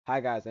Hi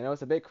guys, I know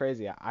it's a bit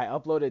crazy. I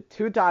uploaded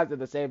 2 times in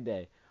the same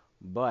day,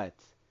 but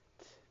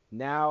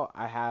now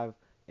I have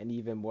an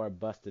even more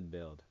busted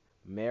build.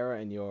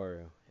 Mera and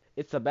Yoru.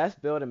 It's the best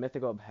build in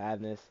Mythical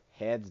Madness,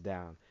 hands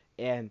down.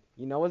 And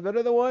you know what's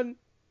better than one?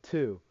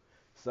 Two.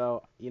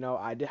 So,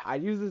 I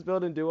use this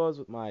build in duos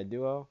with my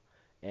duo,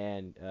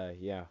 and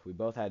yeah, we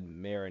both had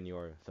Mera and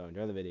Yoru. So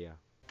enjoy the video.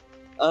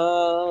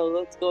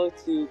 Let's go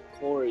to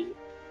Corey.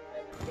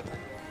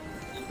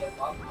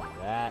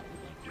 That,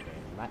 thank you very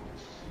much.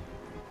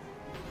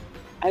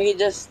 I can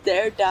just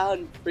stare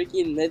down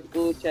freaking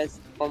mythical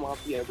chest from up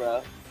here,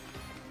 bro.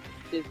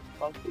 Just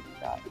fucking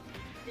god.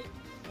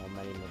 So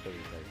many mythical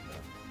chests, bro.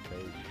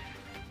 Crazy.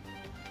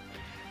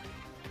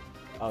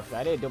 Oh, so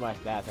I didn't do my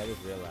stats. I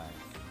just realized.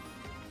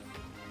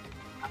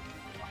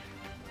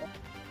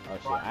 Oh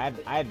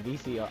shit, I had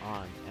VC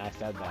on, and I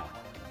said that.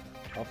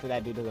 Hopefully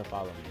that dude doesn't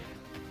follow me.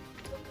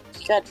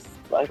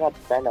 I got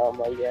Venom,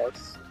 I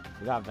guess.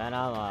 You got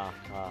Venom,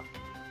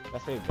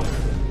 that's pretty big.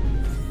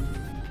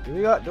 Do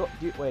we go,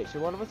 wait,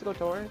 should one of us go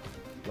Tori?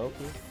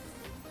 Loki?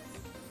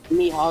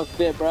 Me hog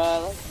fit,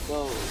 bro. Let's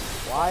go.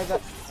 Why is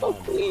that? So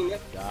clean.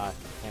 Gosh, I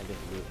can't just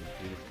loot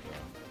the beast,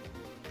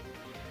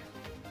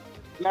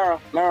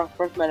 Mera,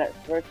 first Mera.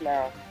 bro.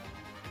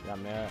 You got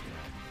Mera?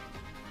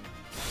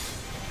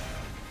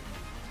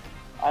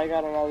 I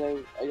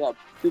got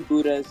 2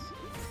 Buddhas.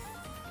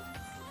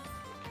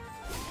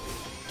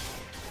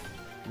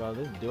 Bro,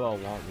 this duo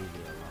won't leave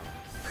you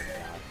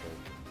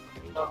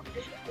alone.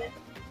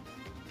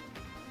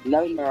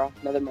 Another Mera,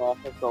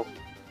 let's go.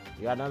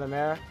 You got another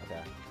Mera?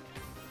 Okay.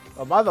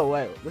 Oh, by the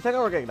way, the second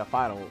we're getting the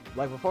final,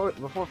 like before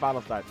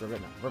final starts,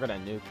 we're gonna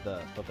nuke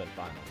the flipping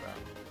final, bro.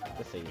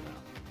 Just so you know.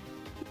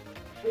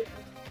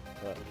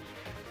 But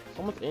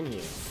someone's in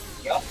here.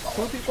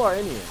 2 people are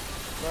in here,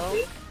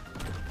 bro.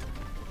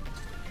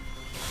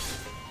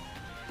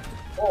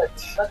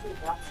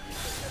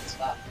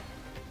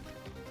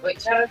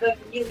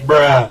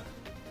 Bruh.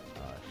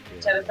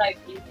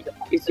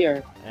 He's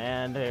here.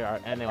 And they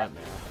went Mera.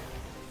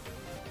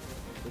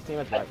 This team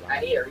is right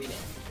behind.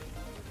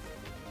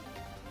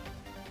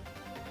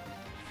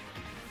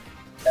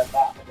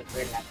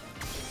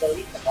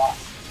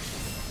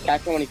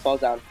 Catch him when he falls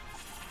down. Oh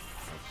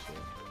shit.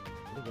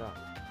 Where'd he go? Oh,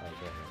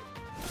 he's right here.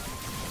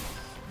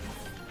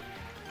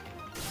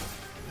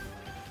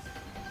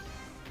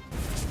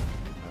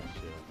 Oh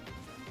shit.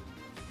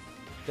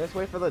 Just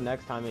wait for the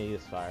next time they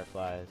use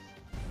fireflies.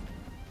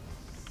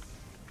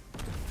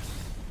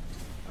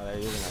 Oh, they're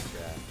using that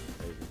strat.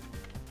 Crazy.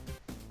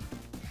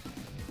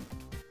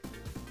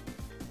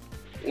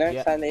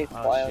 Next time they Oh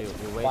fly, shoot,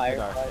 we wasted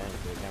our thing,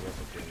 so we can't waste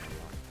the thing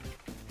anymore.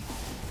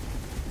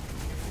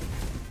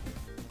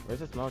 Where's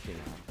this mochi now?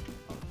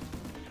 Oh.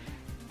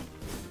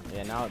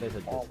 Yeah, now there's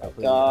a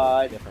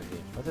completely different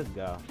team. Let's just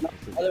go. No,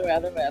 Let's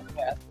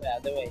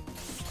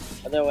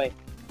other way.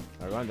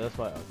 Are we going this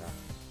way? Okay.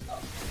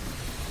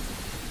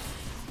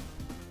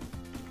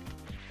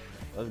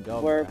 Let's go.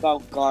 We're bro.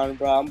 about gone,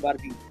 bro. I'm about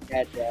to be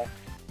dead, bro.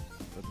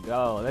 Let's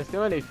go. There's too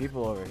many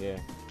people over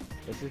here.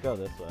 Let's just go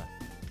this way.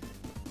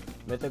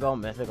 Mythical.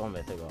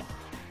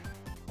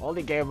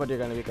 Only game mode you're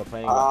gonna be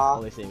complaining about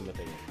only seeing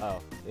mythical. Oh.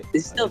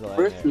 This is the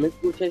first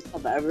mythical chase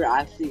I've ever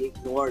actually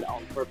ignored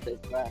on purpose,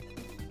 bro.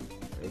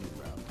 Crazy,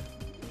 bro.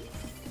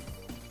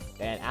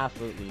 And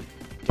absolutely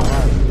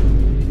charged.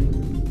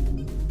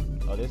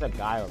 Oh, there's a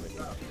guy over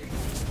here.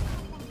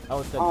 Oh,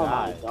 it's the guy. Oh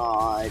my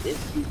god,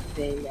 it's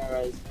insane,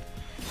 Mera's.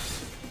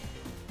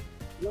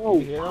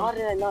 No, how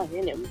did I not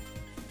hit him?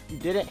 You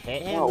didn't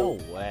hit him? No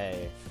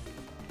way.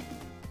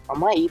 I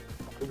might eat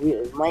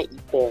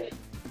the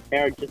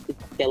Mera just to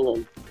kill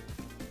him.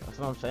 That's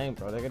what I'm saying,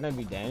 bro. They're gonna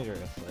be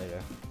dangerous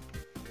later.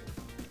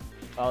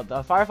 Oh,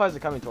 the fireflies are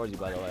coming towards you,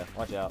 by the way.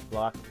 Watch out.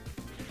 Block.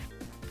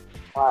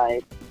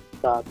 I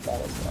thought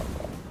that was not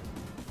bad.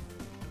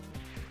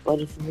 But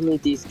if only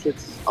these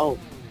kids... Oh,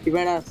 he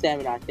ran out of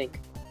stamina, I think.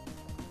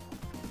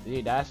 Is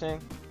he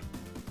dashing?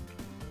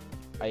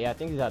 Oh, yeah, I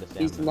think he's out of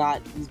stamina. He's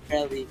not. He's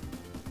barely...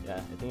 Yeah, I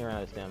think he ran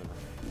out of stamina.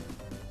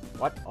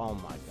 What? Oh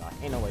my god.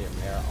 Ain't no way your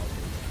Mera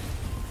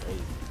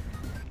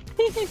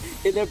crazy.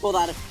 They're both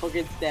out of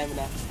fucking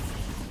stamina.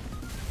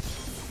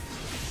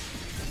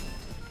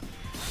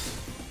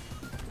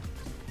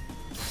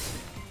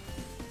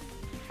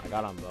 I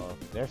got on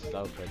both. They're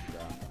so quick,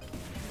 bro.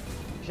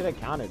 You should have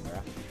counted, bro.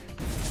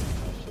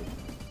 Oh, shoot.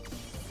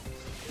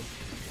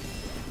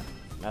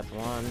 That's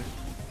one.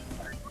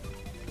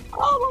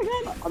 Oh my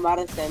god! I'm out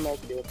of stamina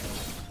too.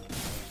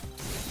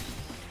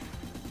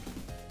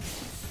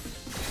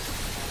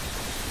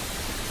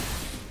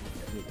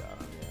 You got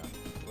him, yeah.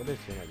 What is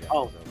he again?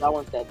 Oh, that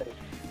one's dead.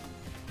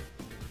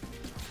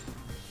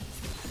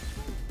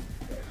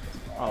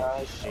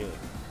 Oh, shoot.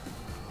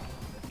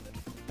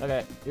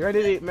 Okay, you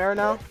ready to eat Mera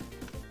now?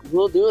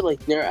 We'll do it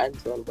like near end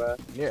zone, bro.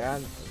 Near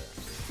end?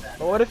 Okay.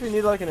 But what if you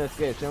need like an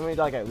escape? Shouldn't we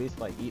like at least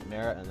like eat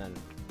Mera and then,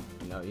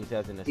 he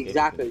says an escape?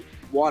 Exactly.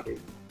 Water,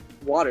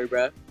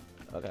 bro.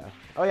 Okay.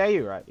 Oh yeah,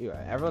 you're right.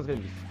 Everyone's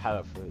gonna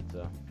have a food,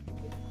 so.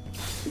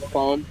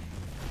 Phone.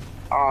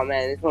 Oh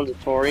man, this one's a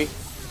Tory.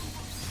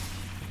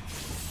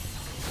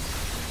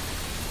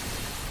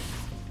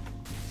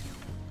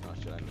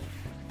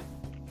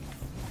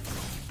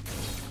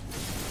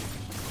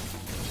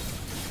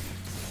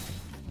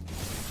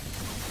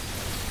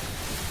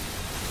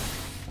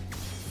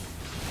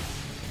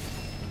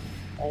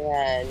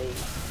 And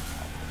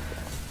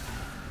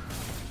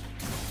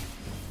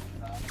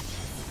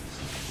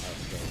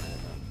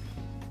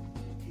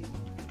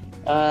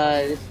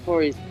this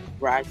floor is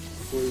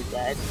practically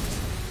dead.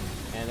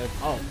 And there's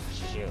oh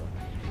shoot,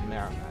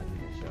 Mera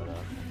showed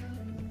up.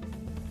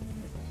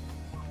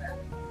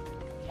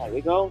 There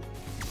we go.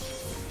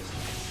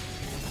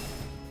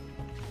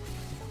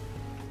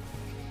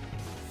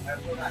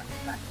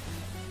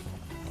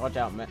 Watch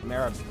out,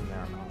 Mera.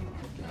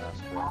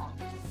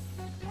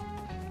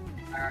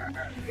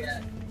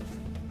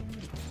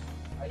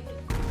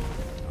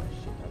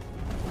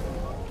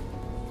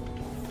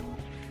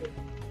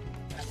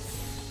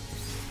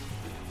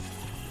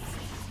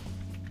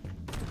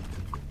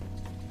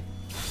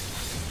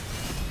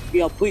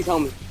 Yo, please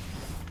help me.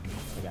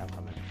 Okay, I'm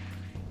coming.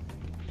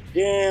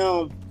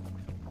 Damn.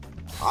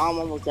 I'm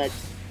almost dead.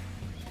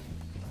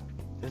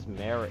 This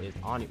Mera is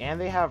on you,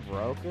 and they have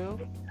Roku.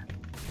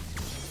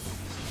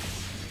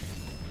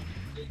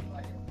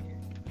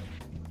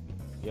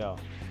 Yo,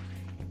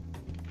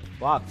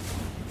 block.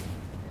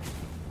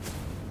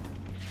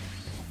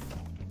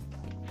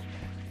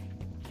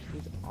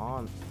 He's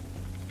on.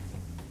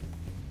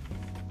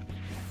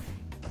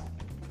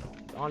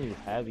 He's on you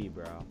heavy,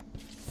 bro.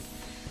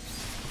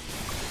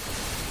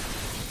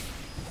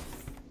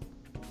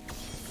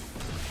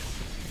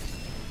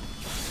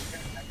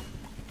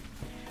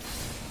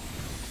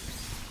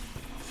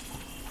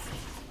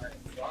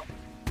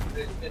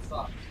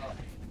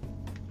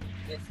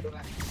 Let's go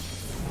back.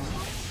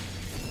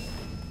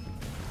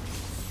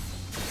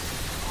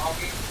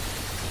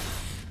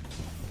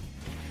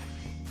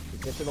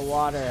 Get to the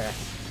water.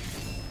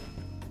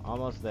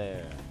 Almost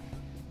there.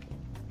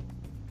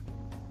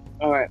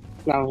 Alright,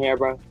 now I'm here,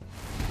 bro.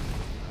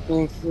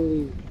 Thank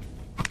you.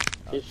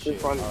 Oh Just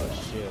shoot, run. oh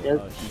shoot, Yes.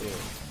 oh shoot.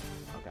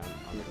 Okay,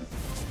 I'm good.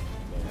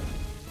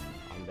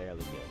 I'm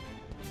barely good.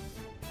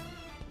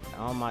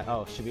 Oh my,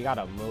 oh shit, we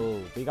gotta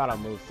move. We gotta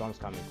move, storm's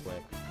coming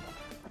quick.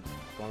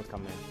 Storm's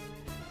coming.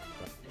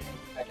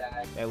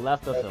 They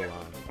left us alone.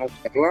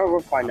 Okay, we're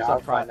fine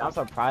now. I'm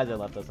surprised they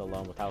left us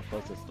alone with how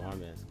close the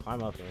storm is.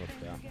 Climb up and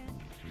look down.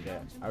 Yeah.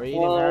 Are we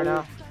eating there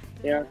now?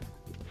 Yeah.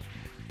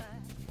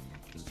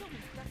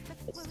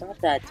 It's not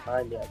that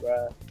time yet,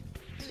 bro.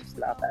 It's just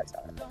not that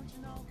time.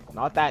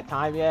 Not that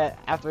time yet,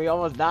 after we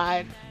almost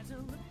died.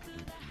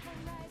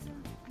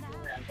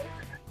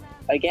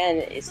 Again,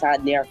 it's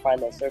not near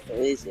final circle,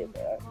 is it,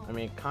 bro? I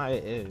mean,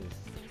 kinda is.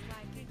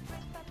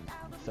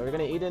 So we're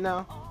gonna eat it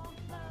now?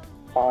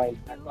 Fine.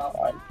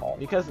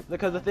 Because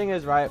the thing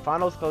is, right,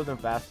 finals closing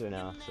faster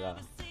now, so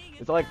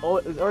it's like, oh,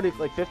 it's already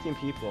like 15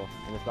 people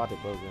and it's about to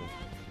close in.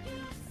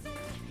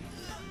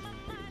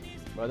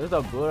 Bro, there's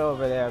a Buddha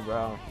over there,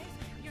 bro.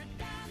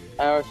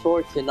 I was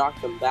sure to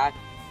knock them back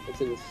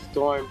into the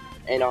storm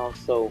and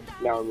also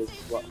Maryland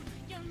as well.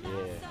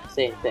 Yeah,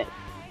 Same thing,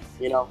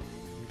 you know?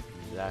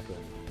 exactly.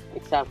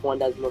 Except one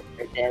does more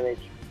damage.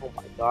 Oh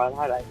my god,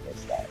 how did I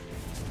miss that?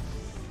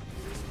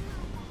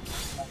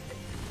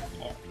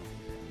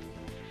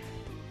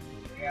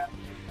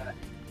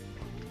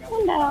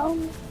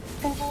 Down,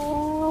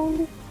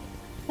 down,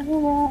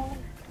 down.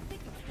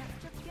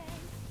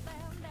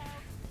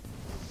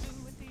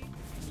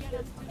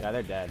 Yeah,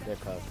 they're dead. They're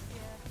cooked.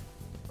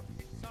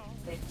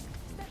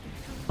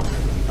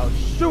 Oh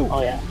shoot!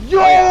 Oh yeah. Yo!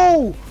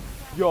 Oh,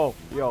 yeah.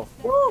 Yo!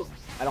 Woo!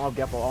 I don't have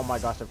Geppo. Oh my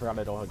gosh, I forgot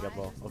I don't have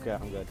Geppo. Okay,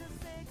 I'm good.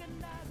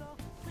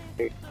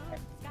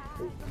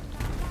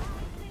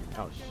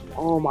 Oh shit.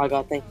 Oh my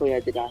god, thankfully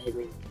that did not hit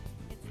me.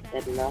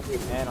 That did not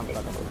hit me. And I'm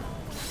stuck on it.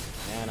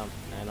 And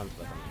I'm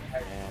stuck on it.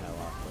 And I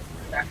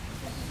lost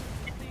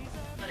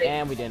it.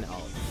 And we didn't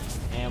ult.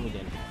 And we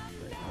didn't ult.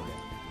 Great. Okay.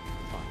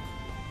 It's fine.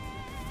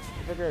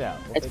 We'll figure it out.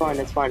 It's fine,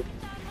 it's fine.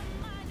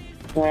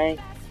 Okay.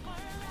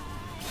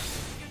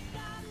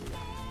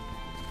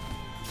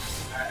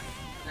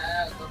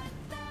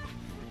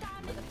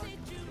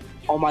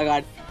 Oh my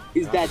god.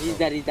 He's dead, he's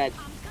dead, he's dead.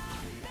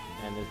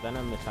 And this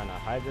Venom is trying to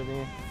Hydra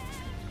me.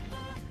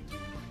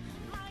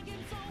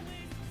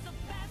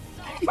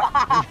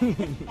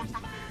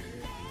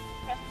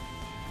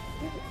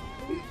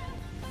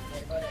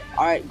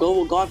 Alright,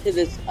 go after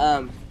this,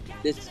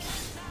 this...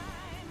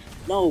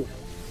 No.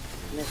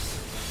 Miss.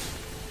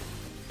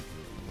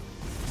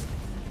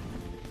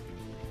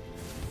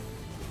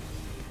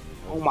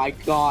 Oh my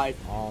god.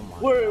 Oh my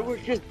god. We're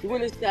just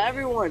doing this to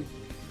everyone.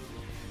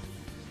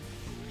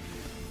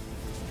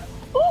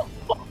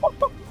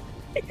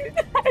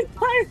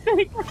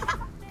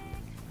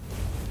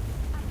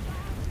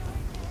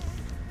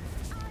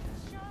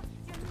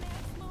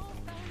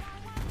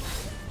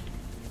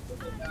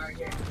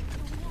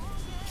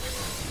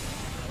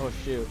 Oh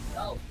shoot.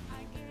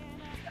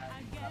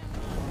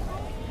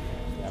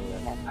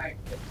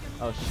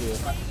 Oh shoot.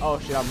 Oh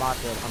shit, I'm not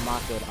good. I'm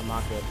not good. I'm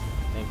not good.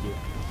 Thank you.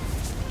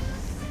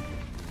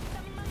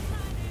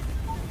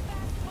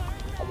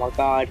 Oh my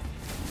god.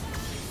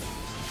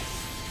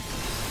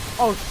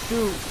 Oh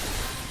shoot.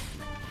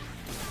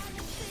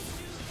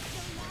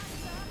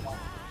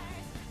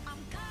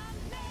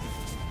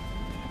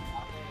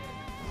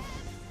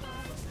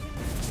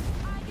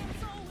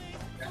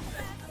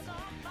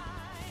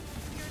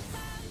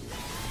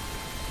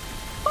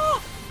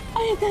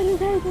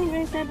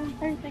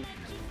 everything.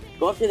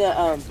 Go up to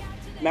the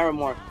Mera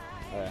more.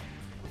 Alright.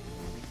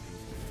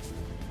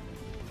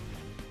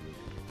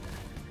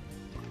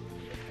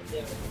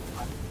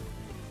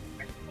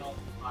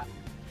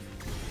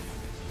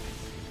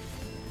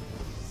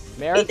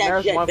 Mera's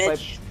shit, one play.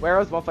 bitch.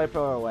 Mera's one play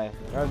pillar away.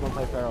 Mera's one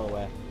play pillar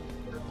away.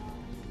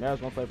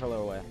 Mera's one play pillar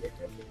away.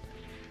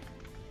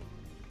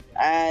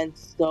 And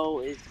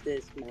so is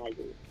this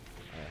Maggie.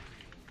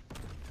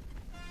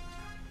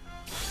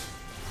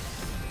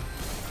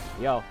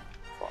 Yo.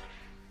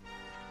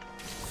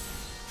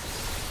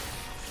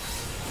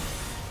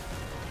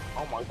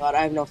 Oh my god,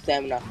 I have no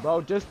stamina.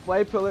 Bro, just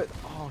play pillar.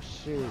 Oh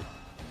shoot.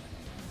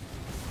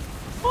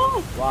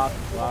 Oh. Block,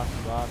 block,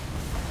 block.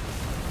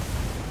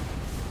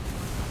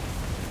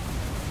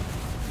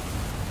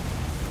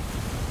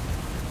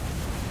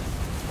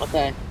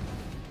 Okay.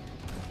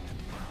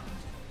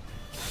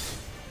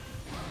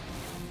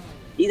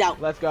 He's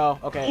out. Let's go.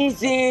 Okay.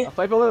 Easy.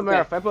 Fight pillar the Mera.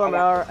 Okay, Fight pillar I the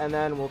got Mera, and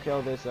then we'll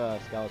kill this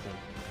skeleton.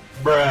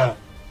 Bruh.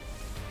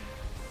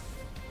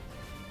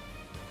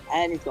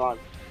 And he's gone.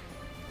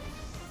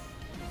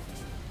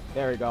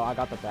 There we go. I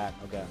got the bat.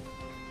 Okay.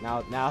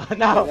 Now,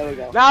 There we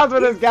go. now it's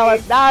with the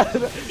skeleton. Now it's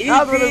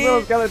with this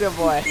little skeleton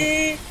boy.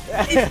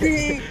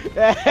 Easy.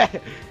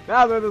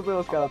 Now it's with this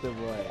little skeleton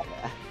boy.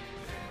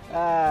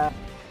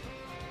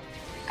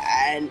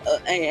 And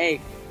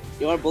hey,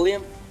 you wanna bully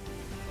him?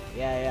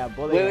 Yeah,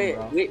 bully him,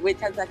 bro. Wait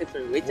 10 seconds for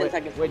me. Wait 10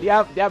 seconds for Wait, me. do you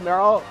have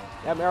Mera?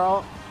 You have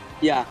Mera?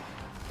 Yeah.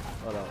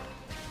 Hold on.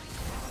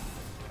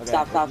 Okay.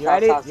 Stop. You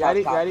ready? Are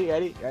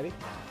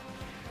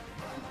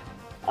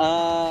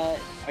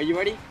you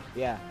ready?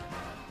 Yeah.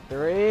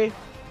 3,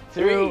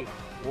 2,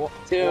 3,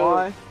 2,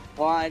 1.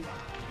 1.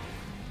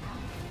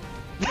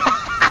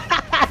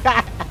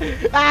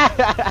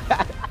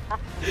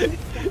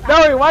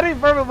 No, why did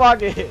he purple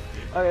block it?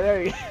 Okay, there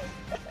we go.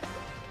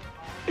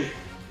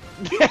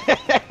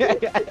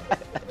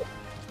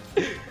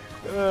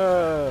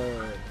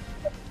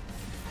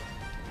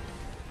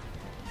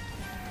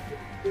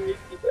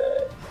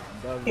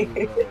 W,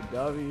 bro.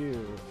 W.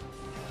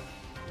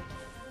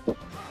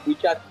 We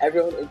trapped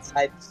everyone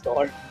inside the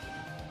store.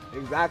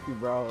 Exactly,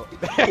 bro.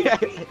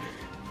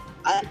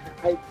 I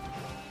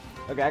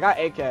Okay, I got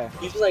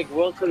 8K. used to like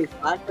world code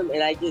flash them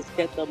and I just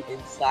kept them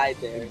inside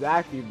there.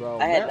 Exactly, bro.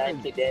 I had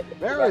 9k damage.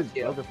 Mera is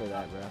broken for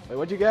that, bro. Wait,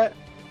 what'd you get?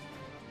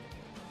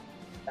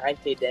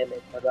 9k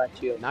damage. What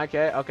about you?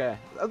 9K? Okay.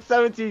 That's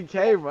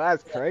 17K, bro.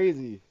 That's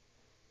crazy.